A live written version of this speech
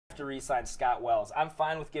to re-sign Scott Wells. I'm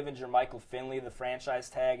fine with giving Jermichael Finley the franchise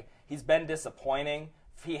tag. He's been disappointing.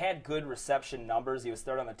 He had good reception numbers. He was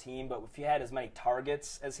third on the team, but if he had as many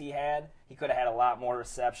targets as he had, he could have had a lot more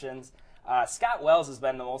receptions. Scott Wells has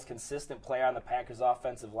been the most consistent player on the Packers'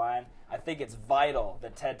 offensive line. I think it's vital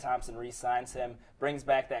that Ted Thompson re-signs him, brings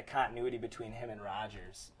back that continuity between him and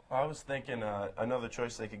Rodgers. I was thinking another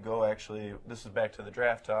choice they could go, actually, this is back to the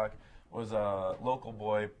draft talk, was a local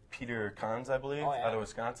boy, Peter Kahns, I believe, out of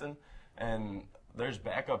Wisconsin. And there's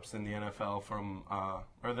backups in the NFL from,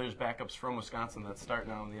 or there's backups from Wisconsin that start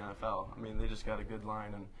now in the NFL. I mean, they just got a good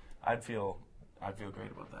line, and I'd feel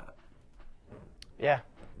great about that. Yeah.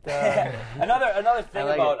 Another thing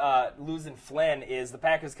like about losing Flynn is the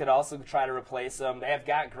Packers could also try to replace him. They have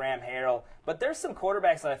got Graham Harrell, but there's some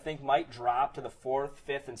quarterbacks that I think might drop to the 4th,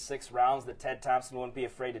 5th, and 6th rounds that Ted Thompson wouldn't be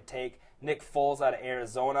afraid to take. Nick Foles out of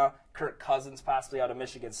Arizona, Kirk Cousins possibly out of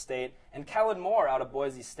Michigan State, and Kellen Moore out of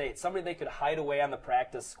Boise State. Somebody they could hide away on the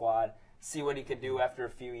practice squad, see what he could do after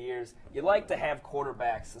a few years. You like to have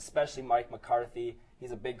quarterbacks, especially Mike McCarthy.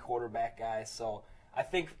 He's a big quarterback guy, so I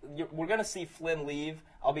think we're going to see Flynn leave.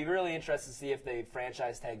 I'll be really interested to see if they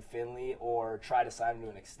franchise tag Finley or try to sign him to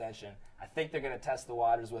an extension. I think they're going to test the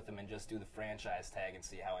waters with him and just do the franchise tag and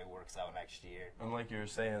see how he works out next year. And like you were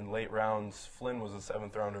saying, late rounds, Flynn was a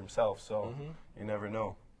 7th rounder himself, so you never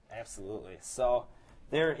know. Absolutely. So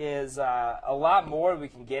there is a lot more we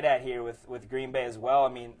can get at here with Green Bay as well. I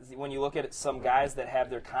mean, when you look at some guys that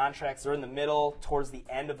have their contracts, they're in the middle, towards the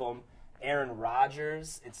end of them. Aaron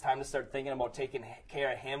Rodgers, it's time to start thinking about taking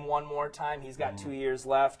care of him one more time. He's got 2 years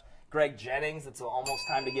left. Greg Jennings, it's almost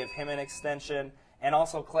time to give him an extension. And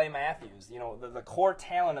also Clay Matthews. You know, the core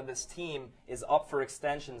talent of this team is up for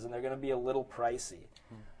extensions, and they're going to be a little pricey.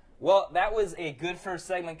 Well, that was a good first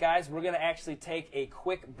segment, guys. We're going to actually take a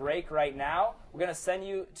quick break right now. We're going to send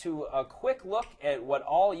you to a quick look at what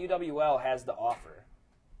all UWL has to offer.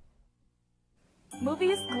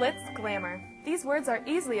 Movies, glitz, glamour. These words are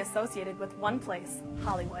easily associated with one place,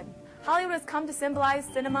 Hollywood. Hollywood has come to symbolize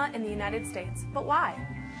cinema in the United States, but why?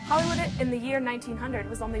 Hollywood in the year 1900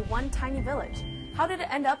 was only one tiny village. How did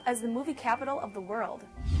it end up as the movie capital of the world?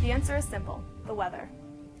 The answer is simple, the weather.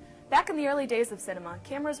 Back in the early days of cinema,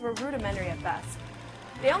 cameras were rudimentary at best.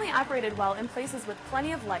 They only operated well in places with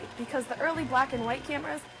plenty of light because the early black and white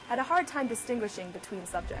cameras had a hard time distinguishing between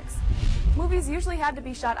subjects. Movies usually had to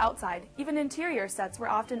be shot outside. Even interior sets were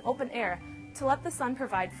often open air to let the sun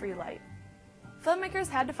provide free light. Filmmakers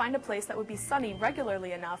had to find a place that would be sunny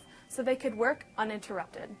regularly enough so they could work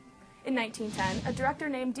uninterrupted. In 1910, a director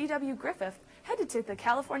named D.W. Griffith headed to the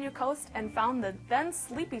California coast and found the then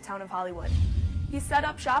sleepy town of Hollywood. He set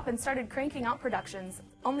up shop and started cranking out productions.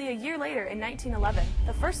 Only a year later, in 1911,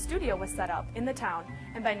 the first studio was set up in the town,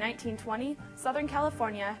 and by 1920, Southern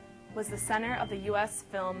California was the center of the U.S.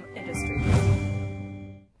 film industry.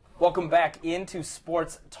 Welcome back into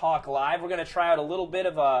Sports Talk Live. We're going to try out a little bit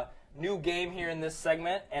of a new game here in this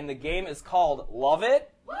segment, and the game is called Love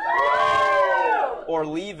It or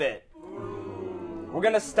Leave It. We're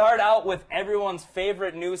going to start out with everyone's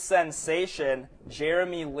favorite new sensation,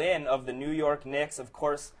 Jeremy Lin of the New York Knicks. Of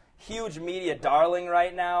course, huge media darling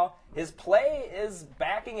right now. His play is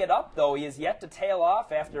backing it up, though. He is yet to tail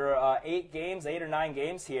off after 8 or 9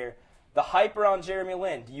 games here. The hype around Jeremy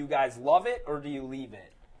Lin, do you guys love it or do you leave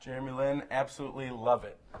it? Jeremy Lin, absolutely love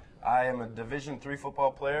it. I am a Division III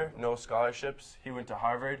football player, no scholarships. He went to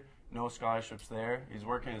Harvard, no scholarships there. He's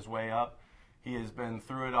working his way up. He has been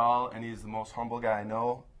through it all, and he's the most humble guy I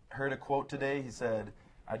know. Heard a quote today. He said,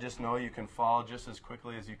 "I just know you can fall just as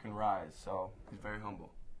quickly as you can rise." So he's very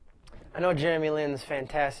humble. I know Jeremy Lin's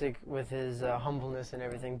fantastic with his humbleness and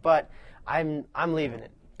everything, but I'm leaving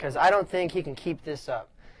it because I don't think he can keep this up.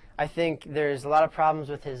 I think there's a lot of problems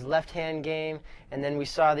with his left-hand game, and then we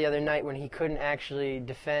saw the other night when he couldn't actually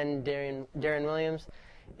defend Darren Williams,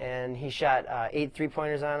 and he shot 8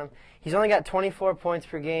 3-pointers on him. He's only got 24 points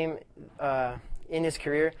per game in his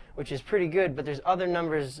career, which is pretty good, but there's other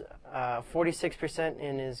numbers, 46%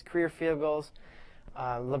 in his career field goals.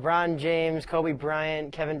 LeBron James, Kobe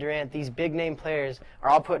Bryant, Kevin Durant, these big-name players are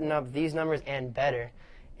all putting up these numbers and better,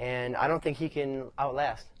 and I don't think he can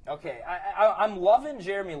outlast. Okay, I'm loving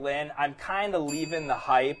Jeremy Lin. I'm kind of leaving the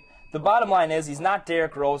hype. The bottom line is he's not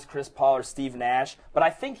Derrick Rose, Chris Paul, or Steve Nash, but I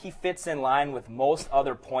think he fits in line with most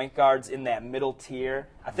other point guards in that middle tier.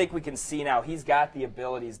 I think we can see now he's got the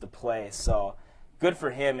abilities to play, so good for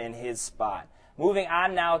him in his spot. Moving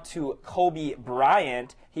on now to Kobe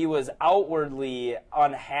Bryant. He was outwardly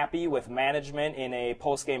unhappy with management in a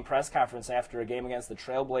post-game press conference after a game against the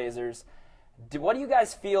Trailblazers. What do you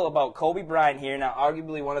guys feel about Kobe Bryant here, now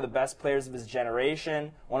arguably one of the best players of his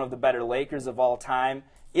generation, one of the better Lakers of all time?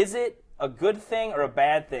 Is it a good thing or a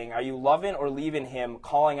bad thing? Are you loving or leaving him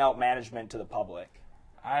calling out management to the public?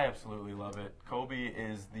 I absolutely love it. Kobe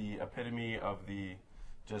is the epitome of the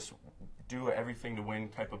just do everything to win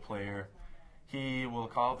type of player. He will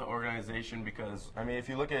call out the organization because, I mean, if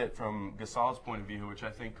you look at it from Gasol's point of view, which I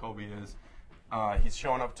think Kobe is, he's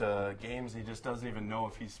showing up to games. He just doesn't even know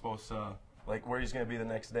if he's supposed to, like, where he's going to be the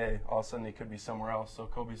next day. All of a sudden, he could be somewhere else. So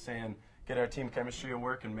Kobe's saying, get our team chemistry to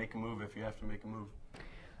work and make a move if you have to make a move.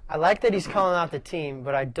 I like that he's calling out the team,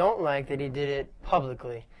 but I don't like that he did it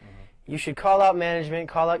publicly. You should call out management,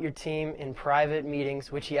 call out your team in private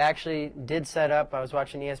meetings, which he actually did set up. I was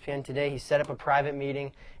watching ESPN today. He set up a private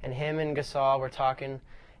meeting, and him and Gasol were talking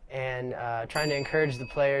and trying to encourage the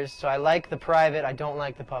players. So I like the private. I don't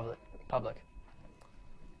like the public.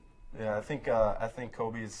 Yeah, I think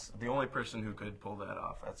Kobe's the only person who could pull that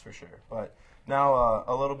off. That's for sure. But now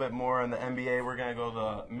a little bit more in the NBA. We're gonna go to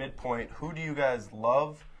the midpoint. Who do you guys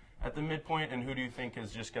love at the midpoint, and who do you think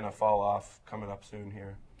is just gonna fall off coming up soon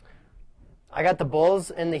here? I got the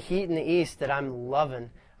Bulls and the Heat in the East that I'm loving.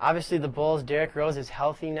 Obviously, the Bulls, Derrick Rose is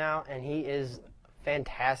healthy now, and he is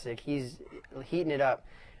fantastic. He's heating it up.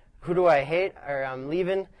 Who do I hate or I'm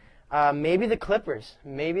leaving? Maybe the Clippers.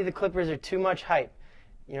 Maybe the Clippers are too much hype.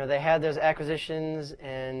 You know, they had those acquisitions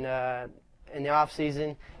and in the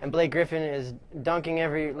offseason, and Blake Griffin is dunking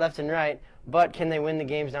every left and right, but can they win the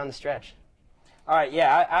games down the stretch? All right,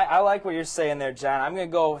 yeah, I like what you're saying there, John. I'm going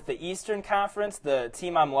to go with the Eastern Conference. The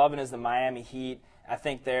team I'm loving is the Miami Heat. I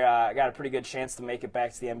think they're got a pretty good chance to make it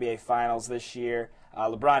back to the NBA Finals this year.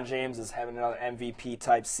 LeBron James is having another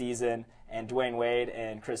MVP-type season, and Dwayne Wade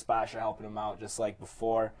and Chris Bosh are helping him out just like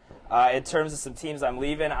before. In terms of some teams I'm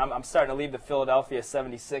leaving, I'm starting to leave the Philadelphia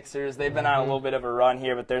 76ers. They've been on a little bit of a run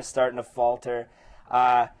here, but they're starting to falter.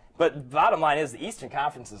 But the bottom line is the Eastern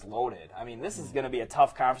Conference is loaded. I mean, this is going to be a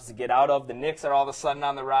tough conference to get out of. The Knicks are all of a sudden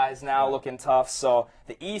on the rise now, looking tough. So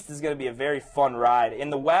the East is going to be a very fun ride.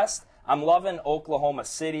 In the West, I'm loving Oklahoma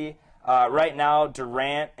City. Right now,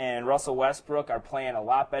 Durant and Russell Westbrook are playing a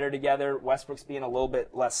lot better together. Westbrook's being a little bit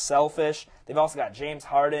less selfish. They've also got James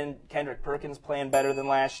Harden, Kendrick Perkins playing better than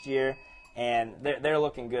last year. And they're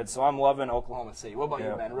looking good. So I'm loving Oklahoma City. What about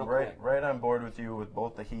you, Ben? Real quick. Right on board with you with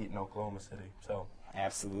both the Heat and Oklahoma City. So.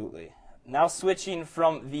 Absolutely. Now switching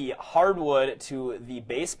from the hardwood to the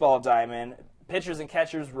baseball diamond, pitchers and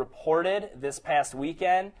catchers reported this past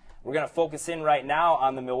weekend. We're going to focus in right now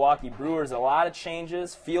on the Milwaukee Brewers. A lot of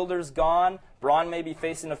changes. Fielders gone. Braun may be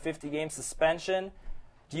facing a 50-game suspension.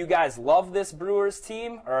 Do you guys love this Brewers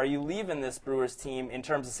team, or are you leaving this Brewers team in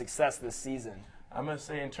terms of success this season? I'm going to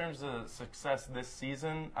say in terms of success this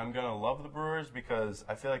season, I'm going to love the Brewers because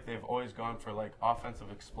I feel like they've always gone for like offensive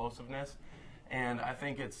explosiveness. And I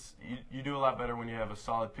think you do a lot better when you have a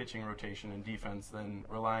solid pitching rotation and defense than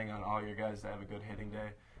relying on all your guys to have a good hitting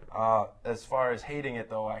day. As far as hating it,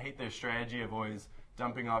 though, I hate their strategy of always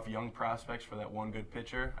dumping off young prospects for that one good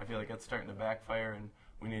pitcher. I feel like that's starting to backfire, and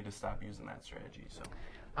we need to stop using that strategy. So,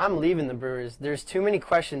 I'm leaving the Brewers. There's too many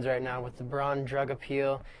questions right now with the Braun drug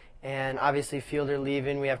appeal, and obviously Fielder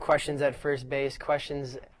leaving. We have questions at first base,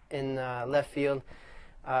 questions in left field.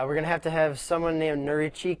 We're going to have someone named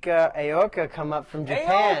Norichika Aoka come up from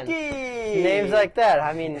Japan. Aoki! Names like that.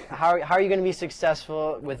 I mean, how are you going to be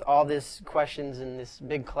successful with all these questions and this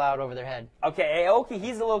big cloud over their head? Okay, Aoki,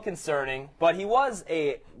 he's a little concerning, but he was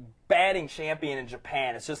a batting champion in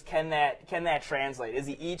Japan. It's just, can that translate? Is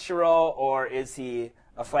he Ichiro or is he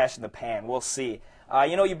a flash in the pan? We'll see.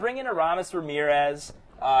 You bring in Aramis Ramirez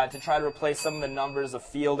to try to replace some of the numbers of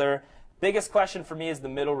Fielder. Biggest question for me is the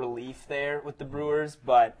middle relief there with the Brewers,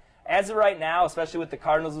 but as of right now, especially with the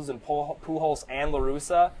Cardinals losing Pujols and La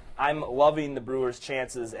Russa, I'm loving the Brewers'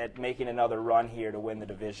 chances at making another run here to win the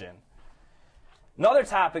division. Another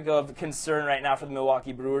topic of concern right now for the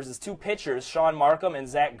Milwaukee Brewers is two pitchers, Sean Markham and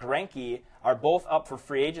Zach Greinke, are both up for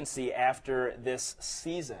free agency after this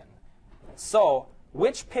season. So,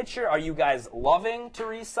 which pitcher are you guys loving to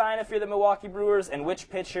re-sign if you're the Milwaukee Brewers, and which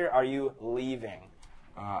pitcher are you leaving?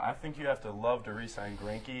 I think you have to love to re-sign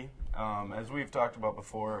Greinke. As we've talked about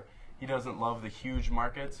before, he doesn't love the huge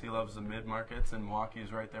markets. He loves the mid-markets, and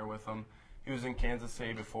Milwaukee's right there with him. He was in Kansas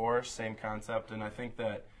City before, same concept, and I think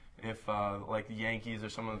that if like the Yankees or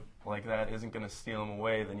someone like that isn't going to steal him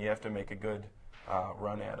away, then you have to make a good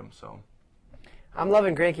run at him. So, I'm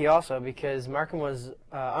loving Greinke also because Markham was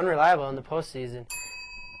unreliable in the postseason,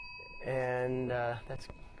 and that's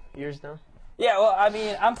yours now. Yeah, well, I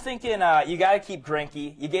mean, I'm thinking you got to keep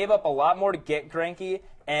Greinke. You gave up a lot more to get Greinke,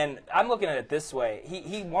 and I'm looking at it this way.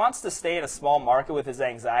 He wants to stay in a small market with his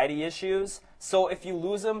anxiety issues, so if you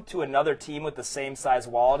lose him to another team with the same size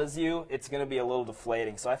wallet as you, it's going to be a little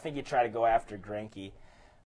deflating. So I think you try to go after Greinke.